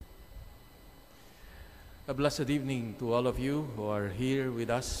A blessed evening to all of you who are here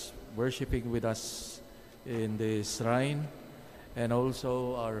with us, worshiping with us in this shrine, and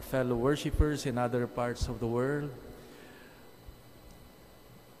also our fellow worshipers in other parts of the world.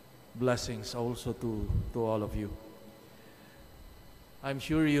 Blessings also to all of you. I'm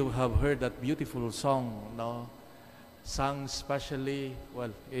sure you have heard that beautiful song, no? Sung specially,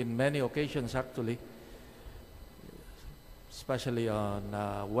 well, in many occasions actually, especially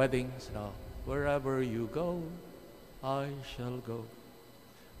on weddings, no? Wherever you go, I shall go.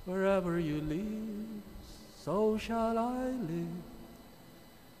 Wherever you live, so shall I live.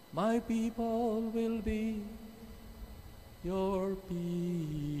 My people will be your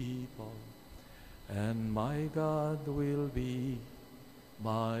people, and my God will be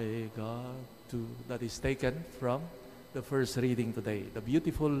my God too. That is taken from the first reading today, the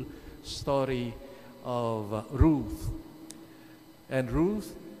beautiful story of Ruth. And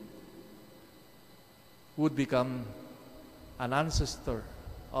Ruth would become an ancestor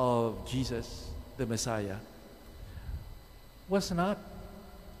of Jesus, the Messiah, was not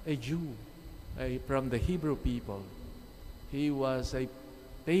a Jew from the Hebrew people. He was a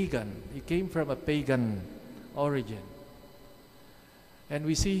pagan. He came from a pagan origin. And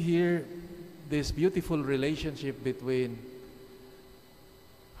we see here this beautiful relationship between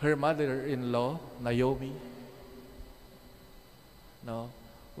her mother-in-law, Naomi, no,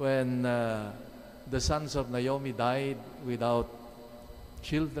 when the sons of Naomi died without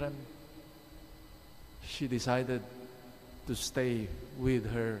children, she decided to stay with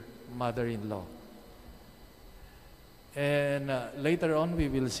her mother-in-law. And later on we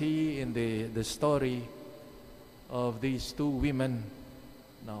will see in the story of these two women,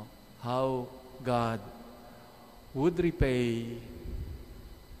 no, how God would repay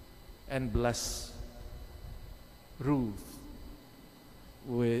and bless Ruth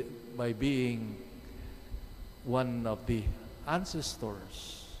by being one of the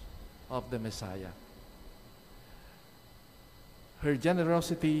ancestors of the Messiah. Her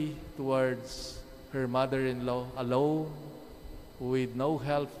generosity towards her mother-in-law alone, with no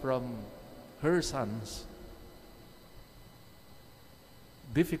help from her sons,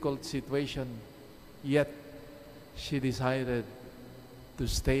 difficult situation, yet she decided to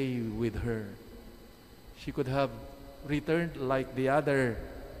stay with her. She could have returned like the other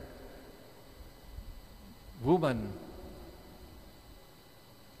woman,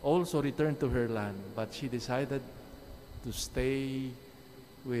 also returned to her land, but she decided to stay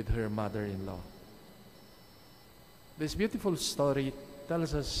with her mother-in-law. This beautiful story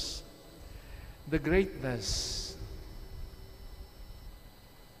tells us the greatness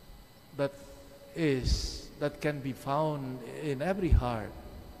that can be found in every heart.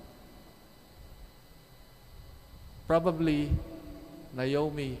 Probably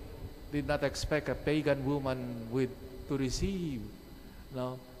Naomi did not expect a pagan woman to receive,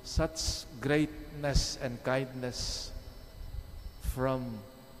 no, such greatness and kindness from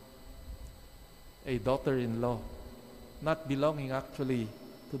a daughter-in-law, not belonging actually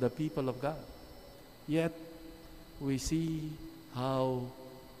to the people of God. Yet we see how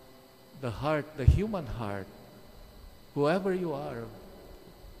the heart, the human heart, whoever you are,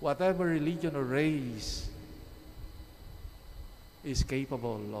 whatever religion or race, is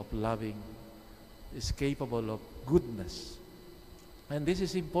capable of loving, is capable of goodness. And this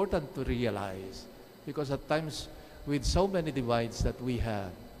is important to realize, because at times with so many divides that we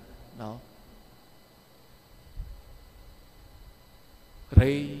have now,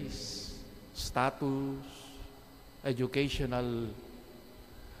 race, status, educational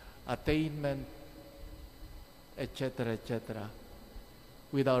attainment, etc., etc.,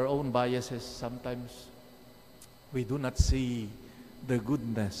 with our own biases, sometimes we do not see the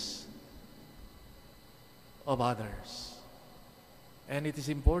goodness of others. And it is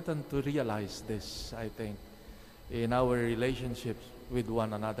important to realize this, I think, in our relationships with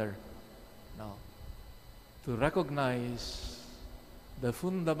one another now, to recognize the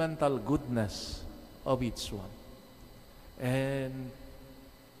fundamental goodness of each one, and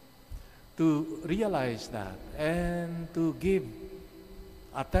to realize that and to give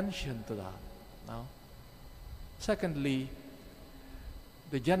attention to that now. Secondly,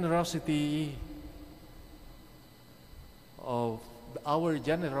 the generosity of our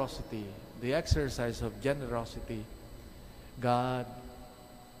generosity, the exercise of generosity, God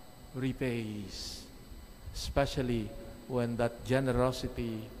repays, especially when that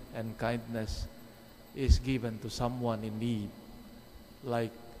generosity and kindness is given to someone in need,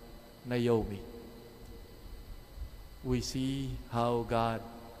 like Naomi. We see how God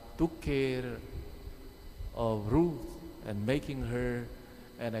took care of Ruth and making her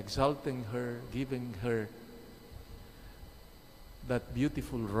and exalting her, giving her that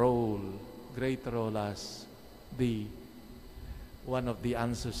beautiful role, great role as the one of the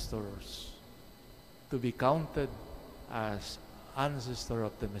ancestors, to be counted as ancestor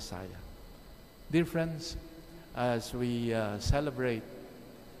of the Messiah. Dear friends, as we celebrate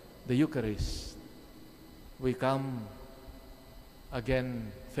the Eucharist, we come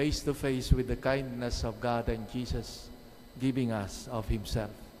again face to face with the kindness of God and Jesus giving us of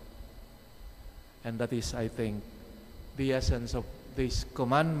Himself. And that is, I think, the essence of this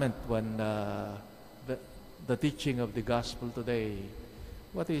commandment when the teaching of the gospel today.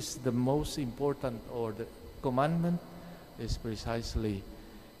 What is the most important, or the commandment is precisely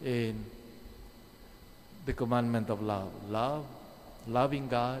in the commandment of love, loving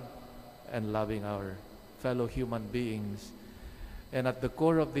God and loving our fellow human beings. And at the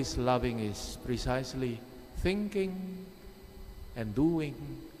core of this loving is precisely thinking and doing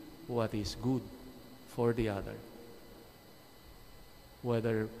what is good for the other.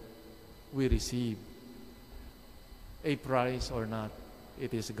 Whether we receive a prize or not,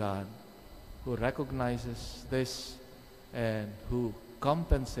 it is God who recognizes this and who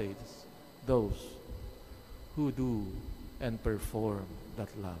compensates those who do and perform that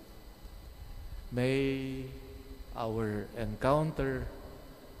love. May our encounter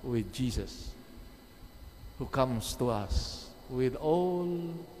with Jesus, who comes to us with all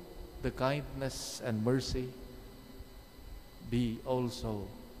the kindness and mercy, be also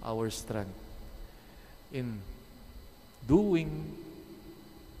our strength in doing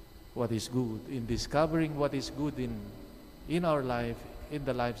what is good, in discovering what is good in our life, in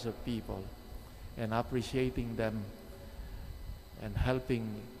the lives of people, and appreciating them and helping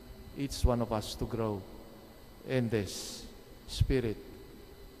each one of us to grow in this spirit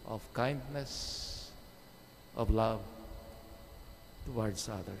of kindness, of love towards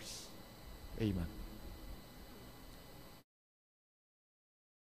others. Amen.